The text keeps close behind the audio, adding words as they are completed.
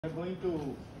We are going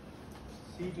to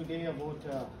see today about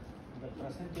the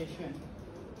presentation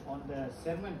on the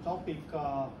sermon topic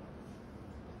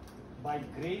by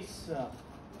grace,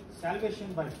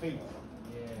 salvation by faith.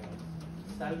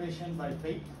 Salvation by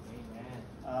faith.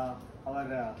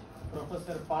 Our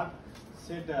Professor Park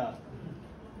said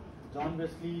John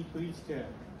Wesley preached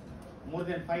more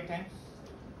than 5 times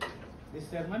this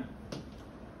sermon.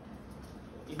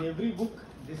 In every book,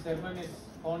 this sermon is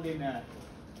found in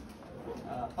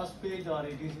first page, or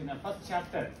it is in a first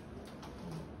chapter.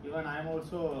 Even I am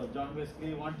also, John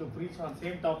Wesley, want to preach on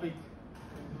same topic,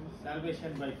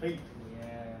 salvation by faith.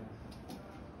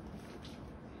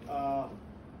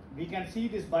 We can see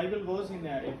this Bible verse in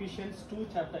Ephesians 2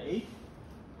 chapter 8.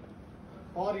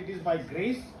 For it is by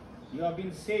grace you have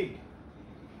been saved,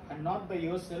 and not by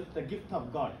yourself, the gift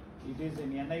of God. It is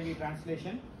in NIV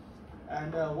translation.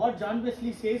 And what John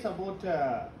Wesley says about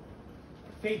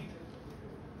faith,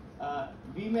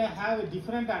 we may have a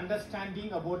different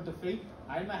understanding about the faith.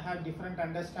 I may have different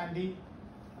understanding.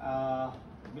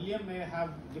 William may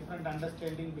have different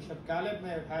understanding. Bishop Caleb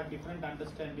may have different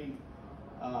understanding.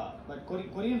 But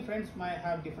Korean friends might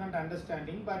have different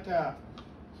understanding. But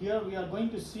here we are going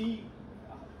to see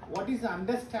what is the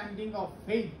understanding of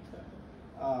faith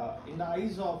in the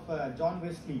eyes of John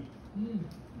Wesley.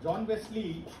 John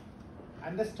Wesley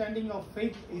understanding of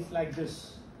faith is like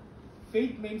this.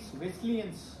 Faith means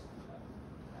Wesleyans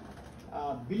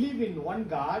believe in one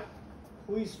God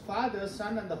who is Father,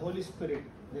 Son and the Holy Spirit,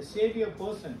 the Savior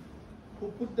person who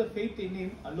put the faith in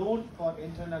Him alone for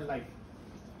eternal life.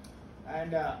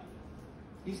 And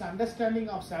his understanding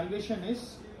of salvation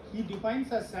is, he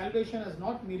defines as salvation as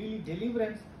not merely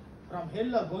deliverance from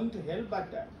hell or going to hell,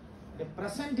 but the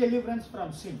present deliverance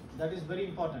from sin. That is very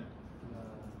important.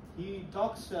 He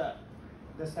talks the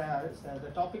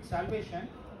topic salvation,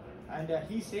 and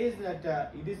he says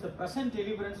that it is the present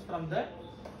deliverance from the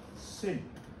sin.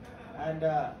 And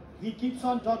he keeps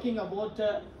on talking about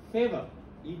favor.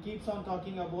 He keeps on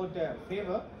talking about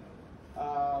favor.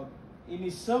 In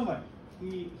his sermon,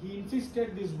 he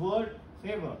insisted this word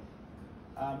favor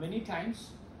many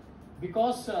times,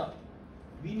 because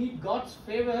we need God's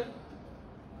favor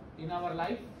in our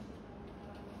life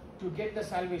to get the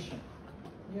salvation.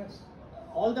 Yes.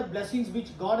 All the blessings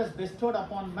which God has bestowed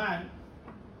upon man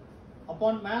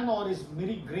or his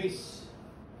merry grace,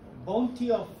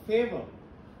 bounty of favor,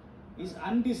 is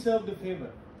undeserved favor.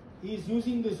 He is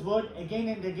using this word again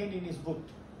and again in his book.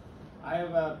 I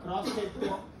have cross-checked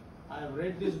it. I have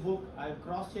read this book. I have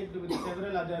cross-checked with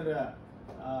several other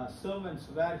sermons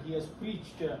where he has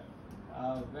preached.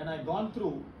 When I gone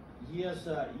through, he is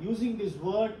using this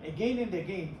word again and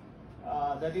again.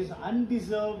 That is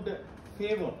undeserved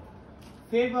favor.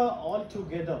 Favor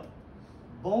altogether.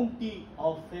 Bounty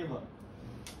of favor.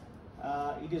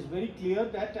 It is very clear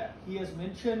that he has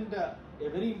mentioned a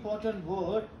very important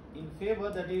word in favor,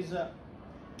 that is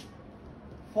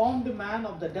formed man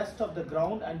of the dust of the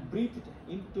ground and breathed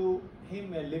into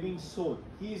him a living soul.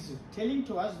 He is telling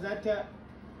to us that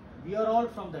we are all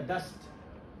from the dust,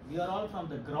 we are all from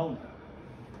the ground,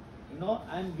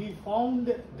 and we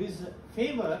found this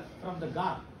favor from the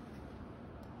God,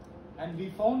 and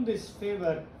we found this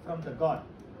favor from the God.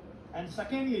 And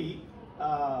secondly,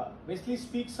 Wesley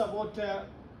speaks about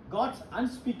God's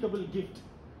unspeakable gift.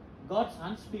 God's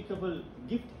unspeakable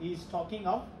gift he is talking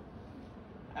of.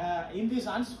 In this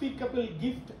unspeakable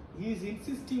gift, he is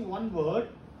insisting one word: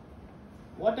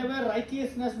 whatever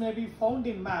righteousness may be found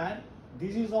in man,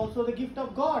 this is also the gift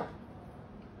of God.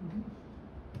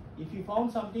 If you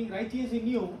found something righteous in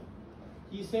you,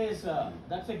 he says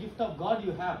that's a gift of God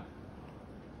you have.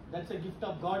 That's a gift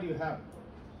of God you have.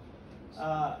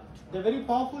 The very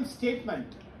powerful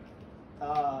statement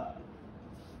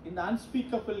in the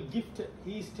unspeakable gift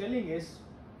he is telling is,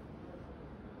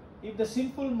 if the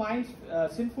sinful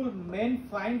men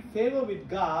find favor with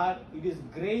God, it is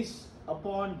grace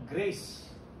upon grace.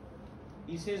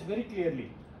 He says very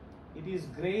clearly, it is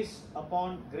grace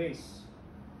upon grace.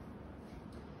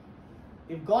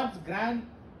 If God grants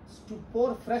to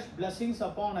pour fresh blessings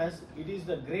upon us, it is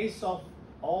the grace of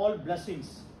all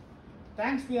blessings.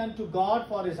 Thanks be unto God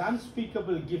for His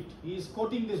unspeakable gift. He is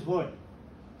quoting this word.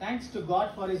 Thanks to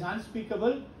God for His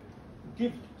unspeakable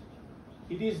gift.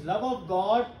 It is love of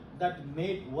God that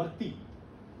made worthy.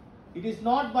 It is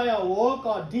not by our work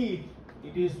or deed.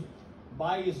 It is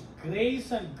by His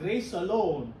grace and grace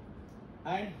alone,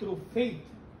 and through faith.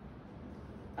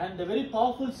 And the very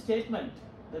powerful statement,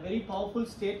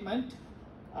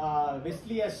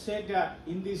 Wesley has said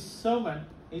in this sermon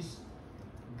is,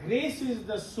 grace is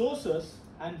the sources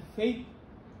and faith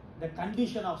the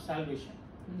condition of salvation.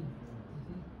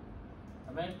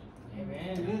 Amen.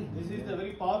 Amen. This is the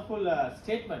very powerful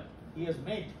statement he has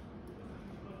made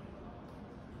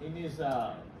in his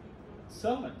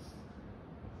sermons.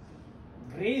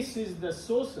 Grace is the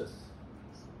sources.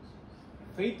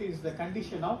 Faith is the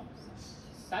condition of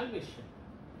salvation.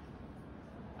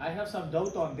 I have some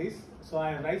doubt on this, so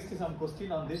I have raised some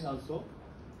question on this also.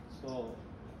 So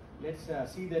let's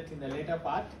see that in the later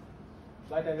part.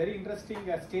 But a very interesting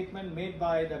statement made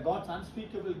by the God's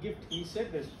unspeakable gift. He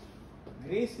said this: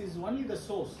 grace is only the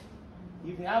source.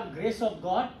 If you have grace of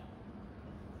God,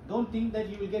 don't think that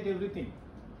you will get everything.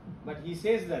 But he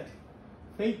says that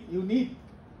faith you need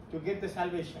to get the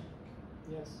salvation.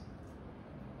 Yes.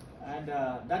 And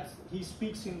that's he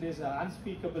speaks in this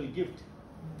unspeakable gift.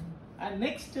 And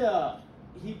next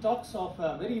he talks of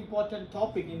a very important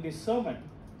topic in this sermon.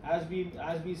 As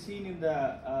we seen in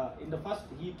the first,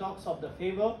 he talks of the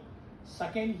favor.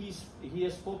 Second, he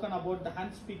has spoken about the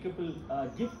unspeakable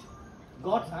gift,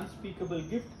 God's unspeakable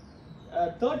gift.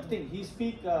 Third thing, he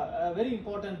speak a very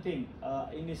important thing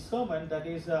in his sermon, that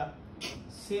is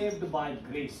saved by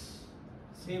grace.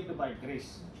 Saved by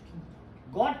grace.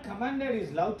 God commanded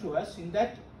his love to us in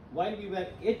that while we were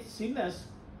yet sinners,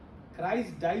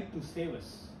 Christ died to save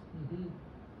us.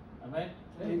 Amen.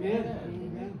 Amen.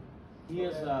 Amen. He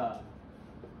has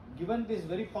given this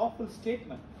very powerful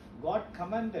statement. God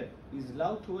commanded his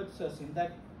love towards us in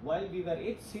that while we were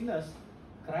yet sinners,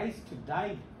 Christ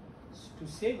died to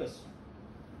save us.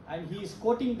 And he is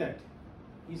quoting that.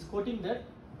 He is quoting that,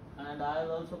 and I have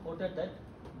also quoted that,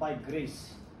 by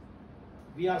grace.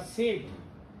 We are saved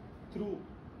through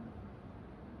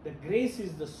the grace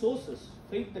is the sources,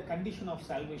 faith the condition of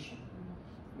salvation.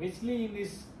 Wesley in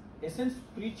his essence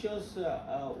preaches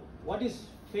what is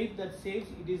faith that saves.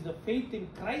 It is the faith in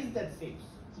Christ that saves.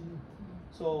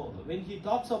 So when he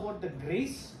talks about the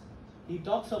grace, he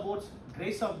talks about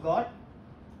grace of God,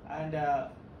 and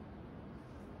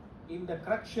in the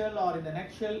crux or in the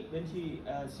nutshell, when he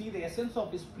see the essence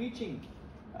of his preaching,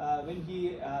 when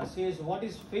he says what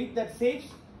is faith that saves,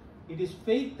 it is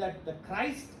faith that the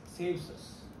Christ saves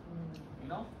us. You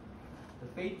know, the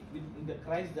faith in the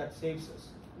Christ that saves us.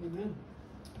 Amen.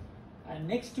 And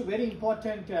next very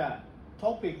important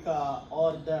topic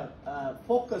or the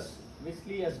focus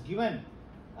Wesley has given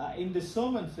in the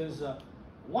sermons is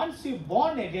once you're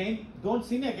born again, don't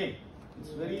sin again.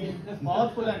 It's very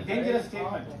powerful and dangerous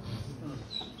statement.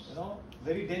 You know,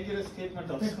 very dangerous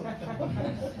statement also.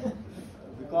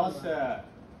 Because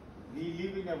we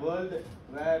live in a world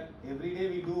where every day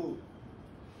we do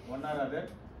one or other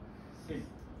sin.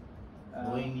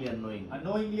 Knowingly, unknowingly.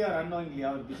 Unknowingly or unknowingly,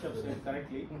 our bishop said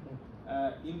correctly.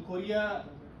 In Korea,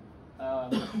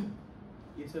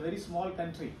 it's a very small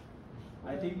country.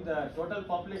 I think the total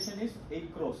population is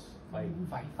 8 crores.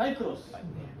 5 crores.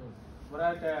 But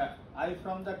I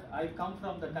come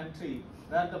from the country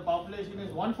where the population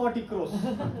is 140 crores.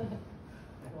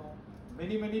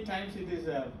 Many times it is,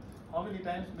 how many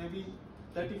times? Maybe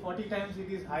 30-40 times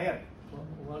it is higher.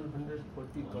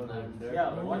 140 crores.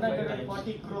 Yeah,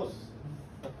 140 crores.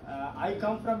 I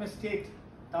come from a state,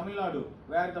 Tamil Nadu,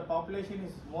 where the population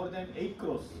is more than 8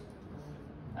 crores.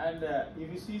 And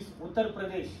if you see Uttar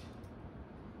Pradesh,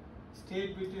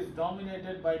 state which is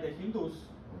dominated by the Hindus,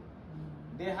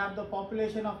 they have the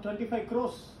population of 25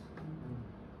 crores.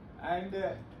 And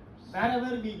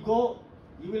wherever we go,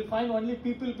 you will find only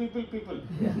people.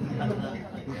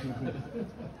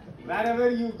 Wherever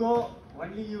you go,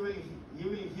 only you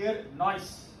will hear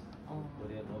noise.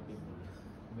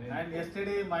 And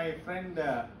yesterday my friend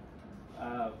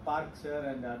Park sir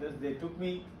and others, they took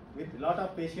me with a lot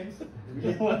of patience.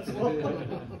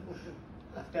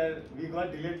 After we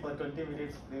got delayed for 20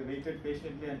 minutes, they waited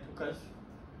patiently and took us.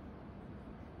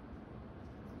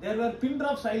 There were pin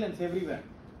drop silence everywhere.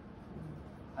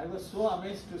 I was so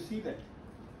amazed to see that.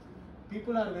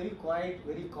 People are very quiet,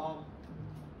 very calm.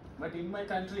 But in my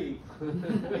country,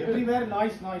 everywhere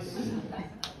noise.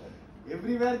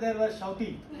 Everywhere there was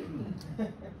shouting.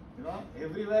 You know,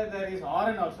 everywhere there is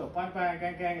horn also, pang, pang,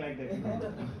 kang, kang, like that. You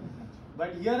know?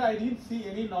 But here I didn't see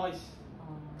any noise.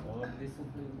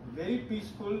 Very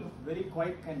peaceful, very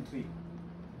quiet country.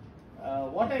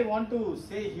 What I want to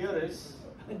say here is,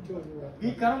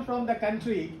 we come from the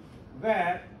country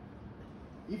where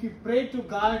if you pray to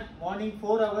God morning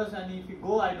 4 hours and if you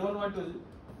go, I don't want to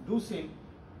do sin,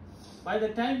 by the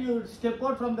time you step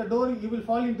out from the door, you will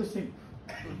fall into sin.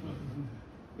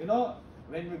 You know,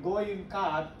 when we go in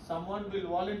car, someone will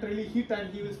voluntarily hit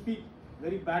and he will speak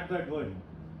very bad word.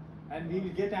 And we will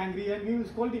get angry and we will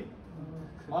scold him.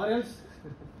 Or else,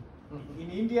 in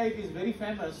India it is very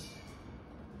famous,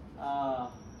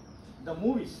 the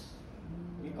movies.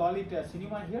 We call it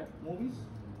cinema here, movies.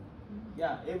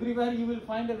 Yeah, everywhere you will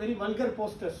find a very vulgar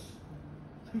posters.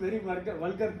 Very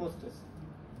vulgar posters.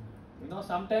 You know,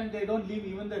 sometimes they don't leave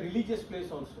even the religious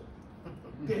place also.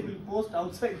 They will post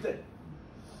outside there.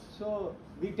 So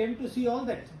we tend to see all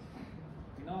that.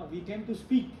 You know, we tend to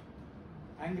speak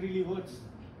angrily words.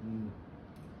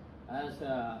 As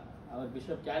our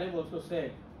Bishop Caleb also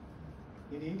said,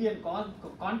 in Indian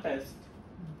context,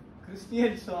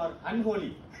 Christians are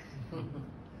unholy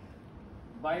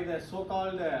by the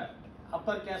so-called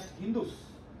upper caste Hindus.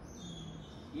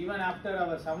 Even after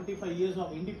our 75 years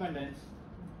of independence,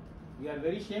 we are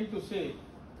very ashamed to say,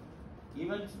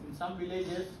 even in some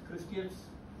villages, Christians,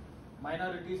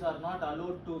 minorities are not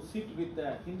allowed to sit with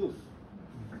the Hindus.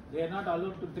 They are not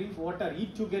allowed to drink water,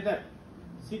 eat together,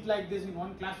 sit like this in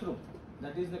one classroom.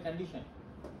 That is the condition.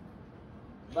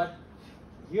 But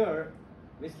here,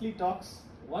 Wesley talks,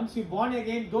 once you born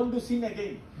again, don't do sin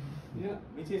again. Yeah.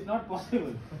 Which is not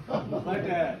possible.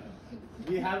 But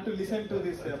we have to listen to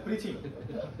this preaching.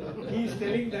 He is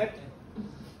telling that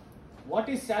what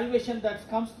is salvation that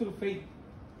comes through faith?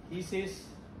 He says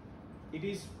it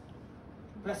is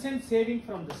present saving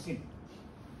from the sin.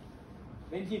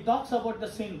 When he talks about the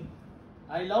sin,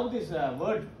 I love this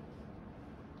word.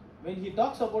 When he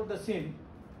talks about the sin,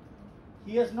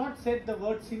 he has not said the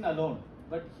word sin alone,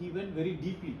 but he went very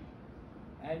deeply.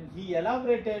 And he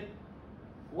elaborated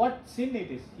what sin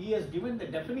it is. He has given the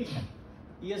definition.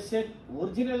 He has said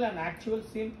original and actual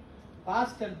sin,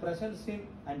 past and present sin,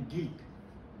 and guilt.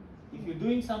 If you're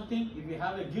doing something, if you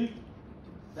have a guilt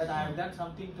that I have done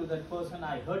something to that person,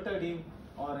 I hurted him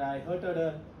or I hurted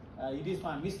her, it is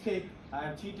my mistake, I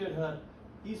have cheated her.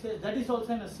 He says that is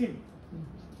also a sin.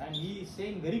 And he is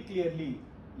saying very clearly,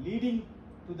 leading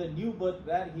to the new birth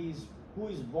where who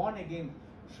is born again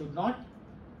should not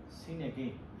sin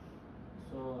again.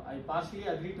 So I partially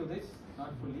agree to this,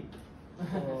 not fully.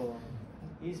 So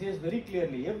he says very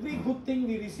clearly, every good thing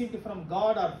we received from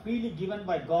God are freely given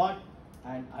by God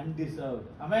and undeserved.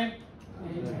 Amen?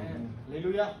 Amen.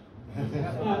 Hallelujah.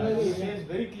 He says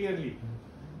very clearly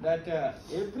that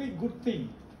every good thing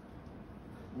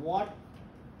what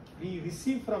we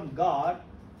receive from God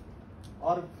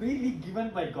are freely given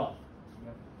by God.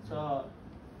 So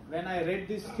when I read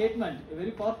this statement, a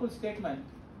very powerful statement,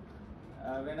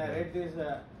 when I read this,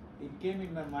 it came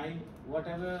in my mind,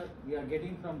 whatever we are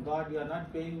getting from God, we are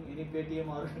not paying any Paytm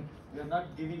or we are not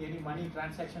giving any money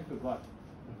transaction to God.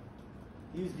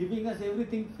 He is giving us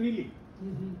everything freely.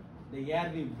 The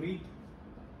air we breathe,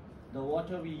 the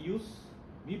water we use,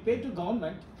 we pay to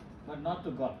government, but not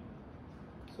to God.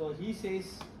 So he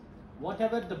says,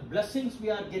 whatever the blessings we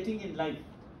are getting in life,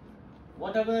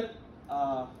 whatever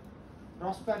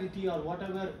prosperity or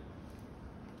whatever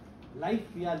life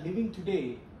we are living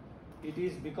today, it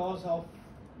is because of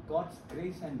God's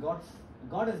grace and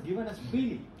God has given us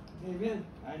freely. Amen.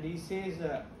 And he says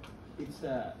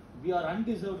we are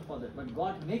undeserved for that, but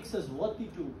God makes us worthy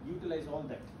to utilize all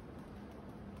that.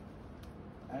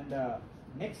 And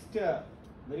next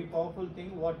very powerful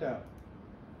thing what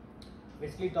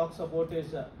Wesley talks about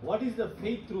is what is the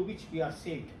faith through which we are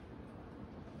saved.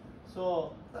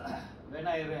 So when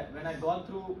I gone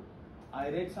through, I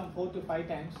read some 4 to 5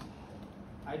 times.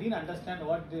 I didn't understand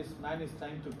what this man is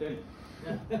trying to tell.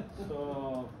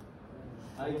 So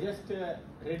I just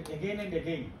read again and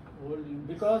again.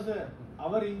 Because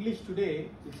our English today,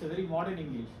 it's a very modern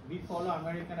English. We follow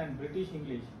American and British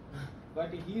English.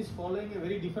 But he is following a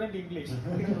very different English.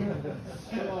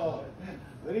 So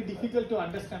very difficult to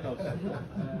understand also.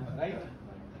 Right?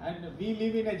 And we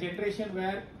live in a generation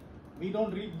where we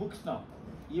don't read books now.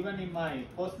 Even in my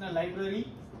personal library,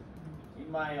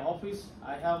 in my office,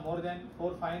 I have more than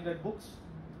 400-500 books.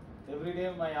 Every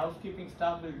day my housekeeping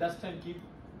staff will dust and keep,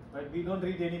 but we don't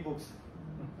read any books.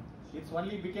 It's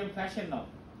only became fashion now.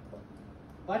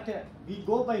 But we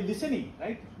go by listening,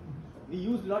 right? We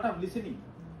use a lot of listening.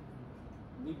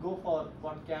 We go for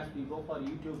podcasts, we go for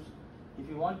YouTubes. If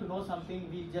you want to know something,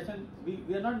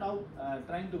 we are not now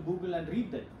trying to Google and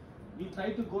read that. We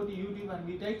try to go to YouTube and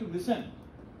we try to listen.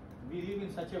 We live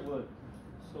in such a world.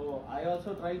 So I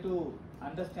also try to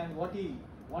understand what he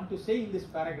want to say in this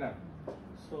paragraph.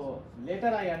 So later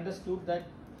I understood that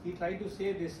he tried to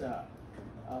say this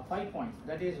 5 points.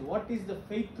 That is, what is the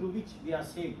faith through which we are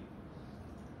saved?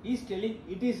 He is telling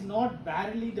it is not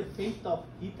barely the faith of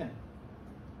heathen.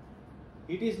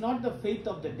 It is not the faith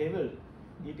of the devil.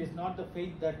 It is not the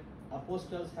faith that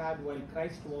apostles had while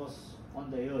Christ was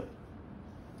on the earth.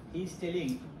 He is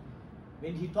telling,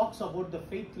 when he talks about the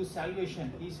faith through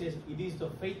salvation, he says it is the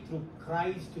faith through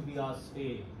Christ we are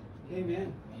saved.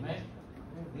 Amen. Amen.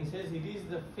 He says it is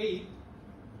the faith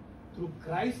through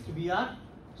Christ we are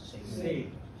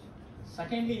saved.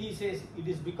 Secondly, he says it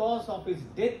is because of his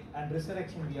death and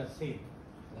resurrection we are saved.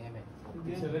 Amen.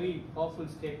 It's a very powerful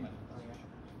statement.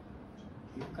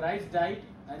 If Christ died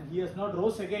and he has not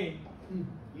rose again,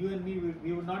 you and me,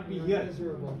 we would not be here.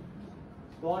 Miserable.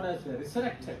 God has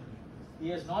resurrected. He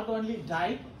has not only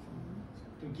died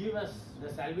to give us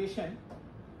the salvation,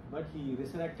 but he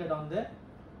resurrected on the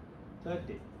third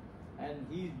day. And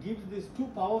he gives these two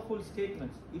powerful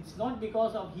statements. It's not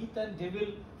because of heath and devil,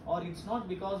 or it's not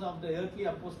because of the earthly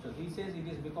apostles. He says it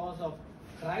is because of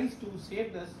Christ who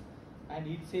saved us, and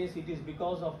it says it is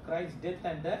because of Christ's death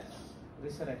and the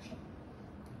resurrection.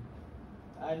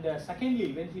 And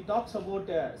secondly, when he talks about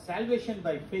salvation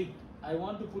by faith, I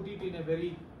want to put it in a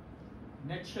very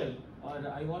nutshell, or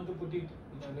I want to put it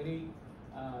in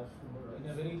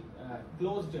a very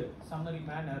closed summary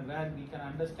manner where we can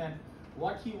understand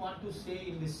what he wants to say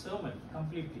in this sermon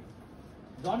completely.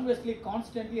 John Wesley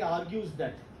constantly argues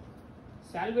that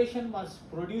salvation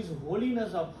must produce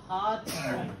holiness of heart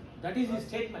and mind. That is his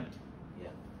statement. Yeah.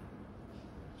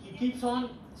 He keeps on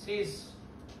says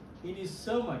in his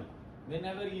sermon,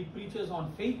 whenever he preaches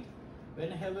on faith,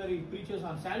 whenever he preaches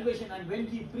on salvation, and when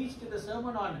he preached the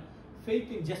sermon on faith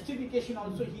in justification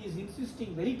also, he is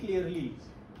insisting very clearly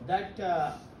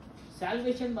that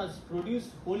salvation must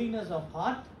produce holiness of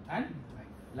heart and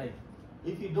life.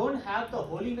 If you don't have the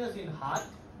holiness in heart,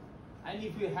 and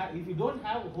if you don't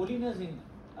have holiness in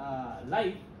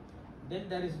life, then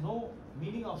there is no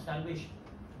meaning of salvation.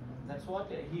 That's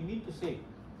what he means to say.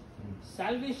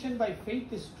 Salvation by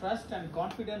faith is trust and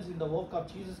confidence in the work of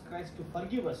Jesus Christ to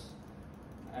forgive us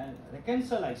and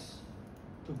reconcile us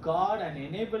to God and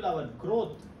enable our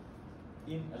growth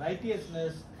in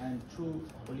righteousness and true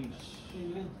holiness.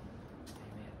 Amen.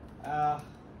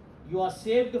 You are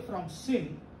saved from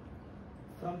sin,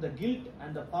 from the guilt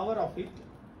and the power of it.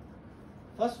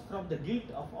 First, from the guilt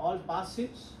of all past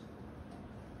sins.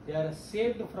 They are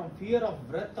saved from fear of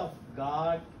wrath of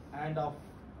God and of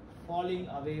falling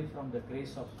away from the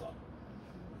grace of God.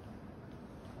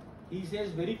 He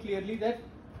says very clearly that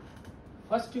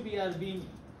first we are being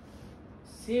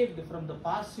saved from the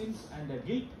past sins and the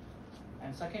guilt,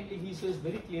 and secondly he says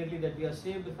very clearly that we are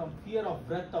saved from fear of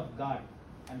wrath of God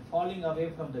and falling away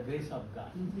from the grace of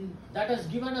God. That has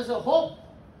given us a hope.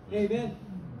 Amen.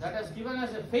 That has given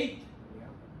us a faith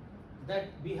that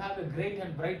we have a great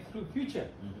and bright future.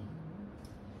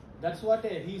 That's what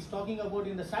he is talking about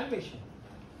in the salvation.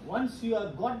 Once you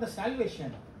have got the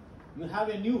salvation, you have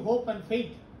a new hope and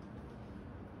faith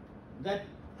that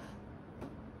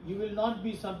you will not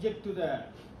be subject to the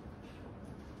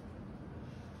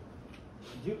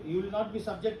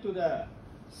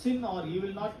sin, or you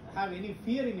will not have any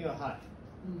fear in your heart.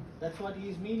 That's what he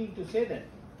is meaning to say that.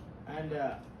 And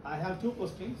I have two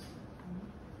questions.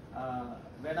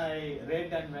 When I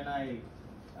read and when I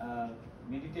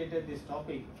meditated this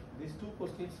topic, these two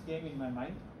questions came in my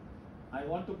mind. I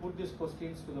want to put these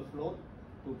questions to the floor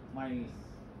to my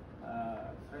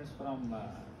friends from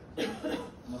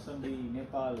Mozambique,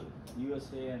 Nepal,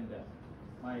 USA, and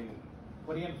my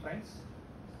Korean friends.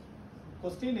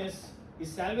 Question is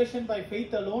salvation by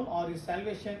faith alone, or is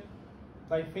salvation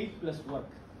by faith plus work?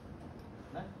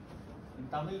 In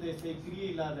Tamil they say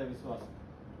kriya illada viswasam.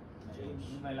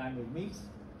 In my language means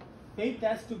faith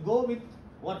has to go with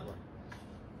work.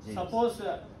 James. Suppose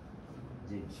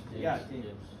James.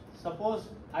 suppose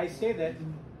I say that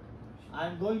I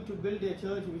am going to build a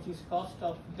church which is cost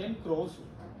of 10 crores,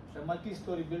 a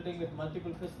multi-story building with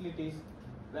multiple facilities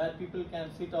where people can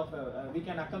sit off, we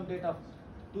can accommodate of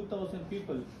 2,000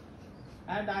 people,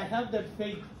 and I have that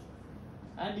faith,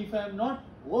 and if I am not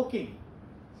working,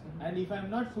 and if I am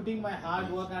not putting my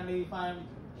hard work, and if I am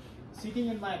sitting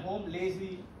in my home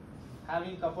lazy,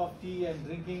 having a cup of tea and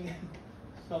drinking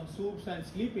some soups and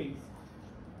sleeping,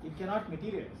 it cannot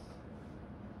materialize.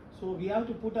 So we have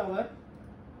to put our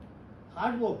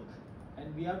hard work,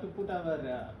 and we have to put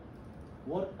our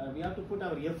we have to put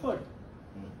our effort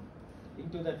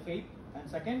into that faith. And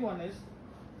second one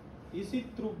is it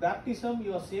through baptism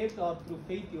you are saved, or through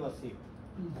faith you are saved?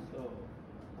 So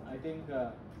I think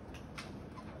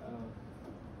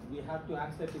we have to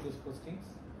answer to these questions.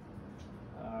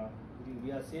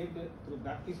 We are saved through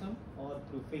baptism or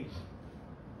through faith,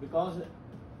 because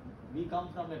we come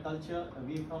from a culture,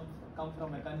 come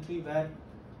from a country where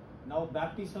now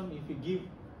baptism, if you give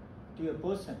to a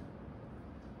person,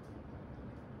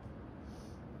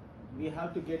 we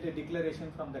have to get a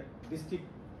declaration from the district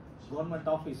government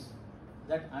office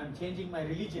that I am changing my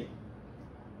religion.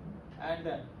 And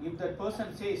if that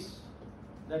person says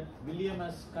that William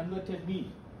has converted me,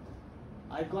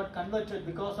 I got converted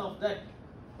because of that,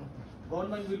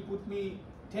 government will put me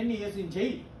 10 years in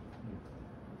jail.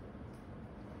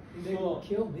 They will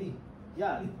kill me.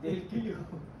 Yeah, they will kill you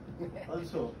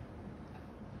also.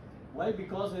 Why?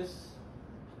 Because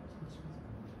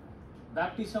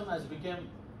baptism has become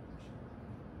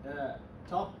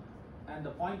top and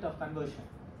the point of conversion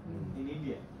in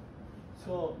India.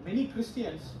 So many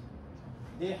Christians,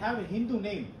 they have a Hindu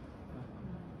name,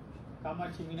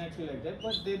 Kamachi, Meenakshi, like that,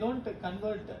 but they don't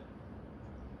convert.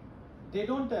 They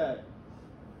don't go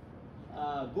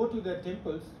to the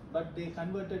temples, but they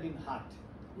converted in heart.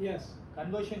 Yes.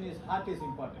 Conversion is heart is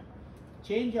important.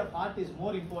 Change of heart is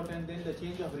more important than the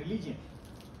change of religion.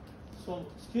 So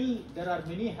still there are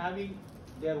many having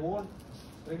their own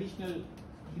traditional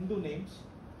Hindu names,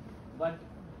 but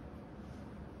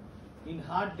in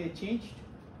heart they changed.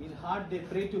 In heart they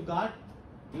pray to God.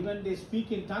 Even they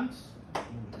speak in tongues.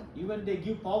 Even they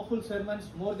give powerful sermons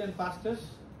more than pastors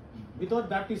without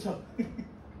baptism.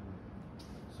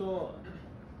 So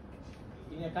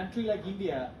in a country like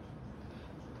India,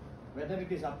 whether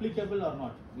it is applicable or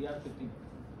not, we have to think.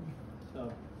 So,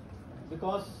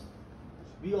 because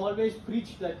we always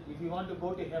preach that if you want to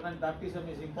go to heaven, baptism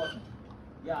is important.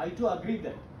 Yeah, I too agree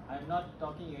that. I am not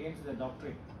talking against the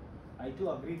doctrine. I too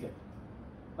agree that.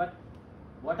 But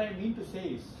what I mean to say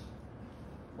is,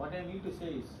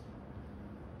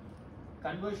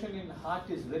 conversion in heart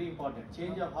is very important.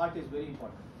 Change of heart is very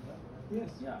important.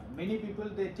 Yes. Yeah, many people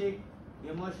they take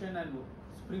immersion and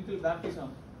sprinkle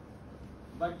baptism,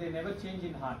 but they never change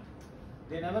in heart.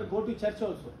 They never go to church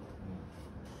also.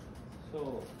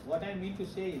 So what I mean to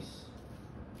say is,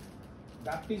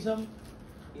 baptism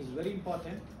is very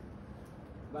important,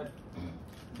 but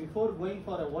before going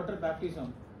for a water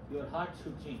baptism, your heart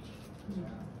should change.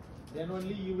 Then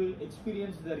only you will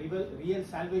experience the real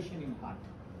salvation in heart.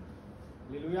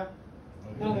 Hallelujah.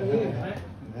 Hallelujah.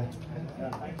 Yeah,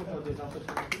 thank you for this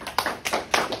opportunity.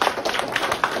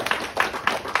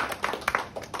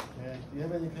 Do you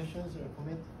have any questions or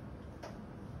comments?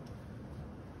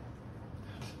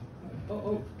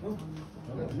 Oh.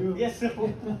 Yes, sir.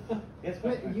 Yes,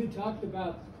 But you talked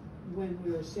about when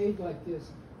we are saved like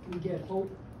this, we get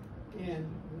hope and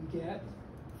we get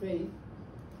faith.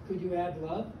 Could you add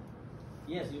love?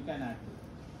 Yes, you can add.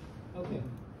 Okay.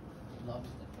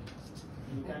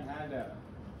 You can add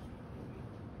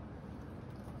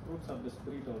fruits of the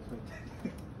spirit also.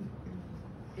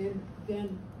 And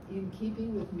then, in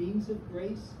keeping with means of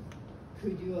grace,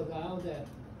 could you allow that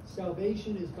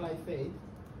salvation is by faith,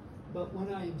 but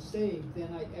when I am saved,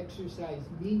 then I exercise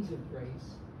means of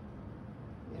grace,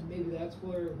 and maybe that's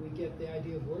where we get the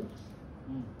idea of works?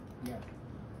 Yeah.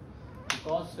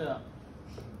 Because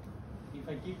if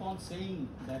I keep on saying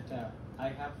that I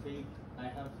have faith,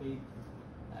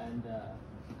 and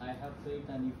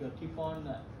if you keep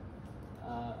on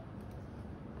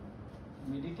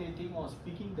meditating or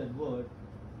speaking that word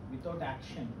without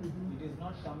action, it is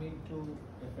not coming to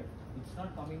effect. It's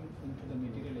not coming into the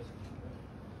materialization.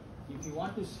 If you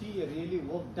want to see a really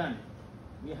work done,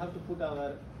 we have to put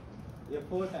our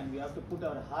effort and we have to put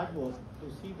our hard work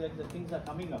to see that the things are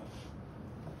coming up.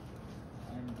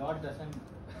 And God doesn't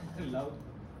love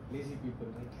lazy people,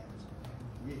 right?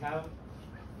 We have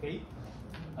faith.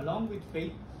 Along with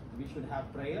faith, we should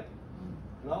have prayer.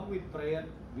 Along with prayer,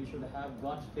 we should have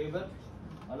God's favor.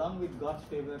 Along with God's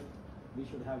favor, we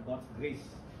should have God's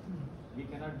grace. We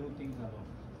cannot do things alone.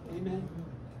 Amen.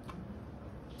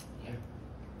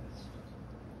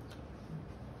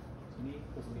 Any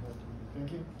question?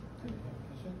 Thank you.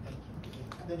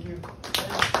 Thank you.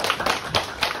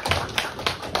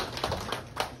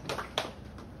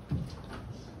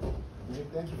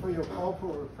 Thank you for your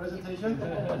powerful presentation.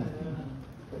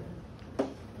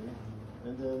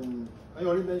 And then I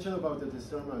already mentioned about the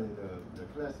sermon in the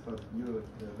class, but you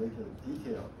make a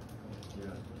detailed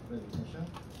presentation.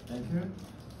 Thank you.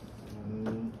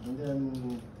 And then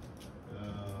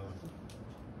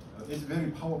it's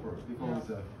very powerful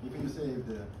because if you say you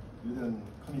don't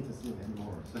commit a sin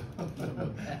anymore, so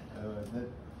that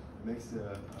makes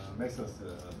us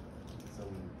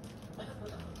some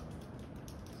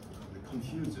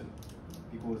confusion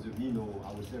because we know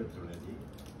ourselves already.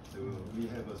 So we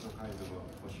have some kind of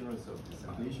assurance of the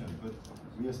salvation, but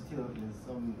we are still in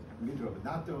some middle of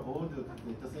not all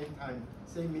at the same time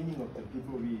same meaning of the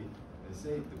people we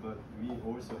saved, but we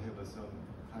also have some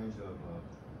kind of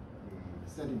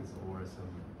settings or some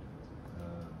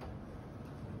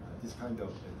this kind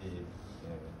of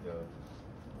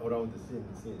around the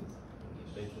sins,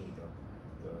 making the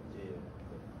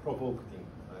provoking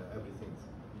everything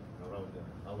around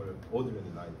our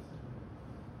ordinary lives.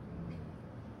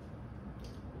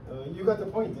 You got the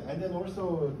point. And then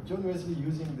also John Wesley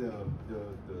using the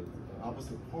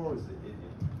Apostle Paul's the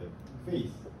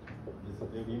faith is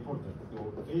very important. So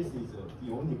faith is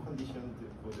the only condition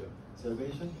for the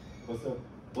salvation.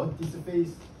 But this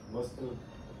faith must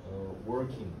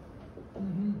working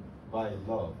by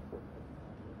love.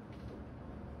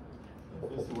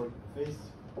 Faith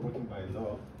working by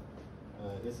love.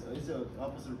 It's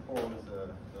Apostle Paul is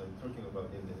talking about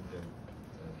in the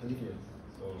Philippians.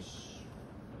 So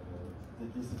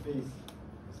this faith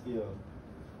still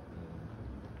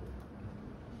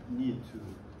need to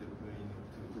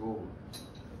grow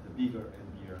bigger and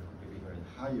bigger and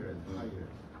higher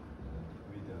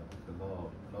with the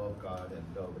love of God and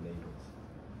love neighbors.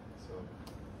 So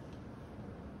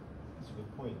it's a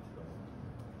good point.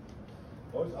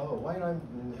 Also, while I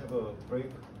have a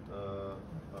break,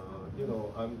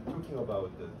 I'm talking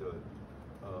about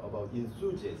about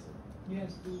enthusiasm.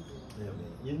 Yes.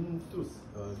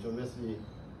 John Wesley,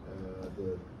 the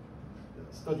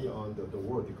study on the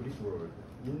word, the Greek word,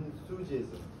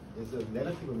 enthusiasm is a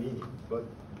negative meaning, but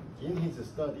in his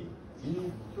study,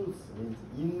 enthus means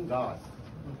in God.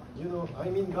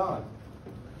 I'm in God.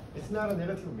 It's not a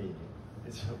negative meaning,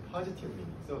 it's a positive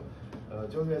meaning. So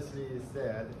John Wesley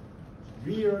said,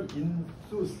 real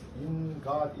enthus in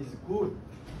God is good.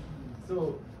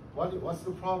 So what's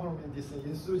the problem in this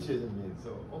enthusiasm means?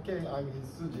 So okay, I'm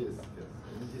enthusiastic.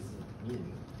 This is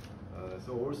mean.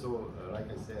 So also, like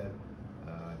I said,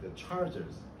 the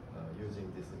chargers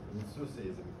using this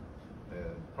enthusiasm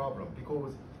problem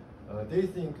because they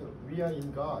think we are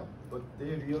in God, but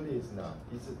they really is not.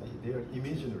 They are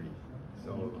imaginary.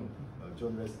 So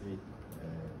John Wesley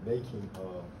making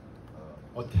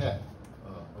attack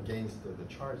against the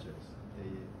chargers.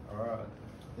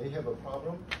 They have a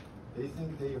problem. They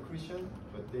think they are Christian,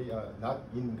 but they are not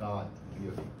in God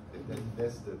really.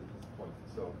 That's the point.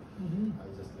 So I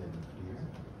just made it clear.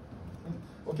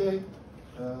 Okay,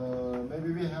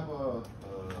 maybe we have a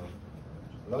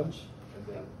lunch and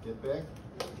then get back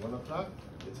at 1 o'clock.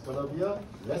 It's gonna be a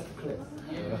last class.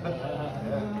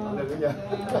 Hallelujah.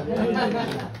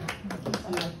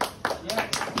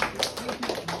 Yeah.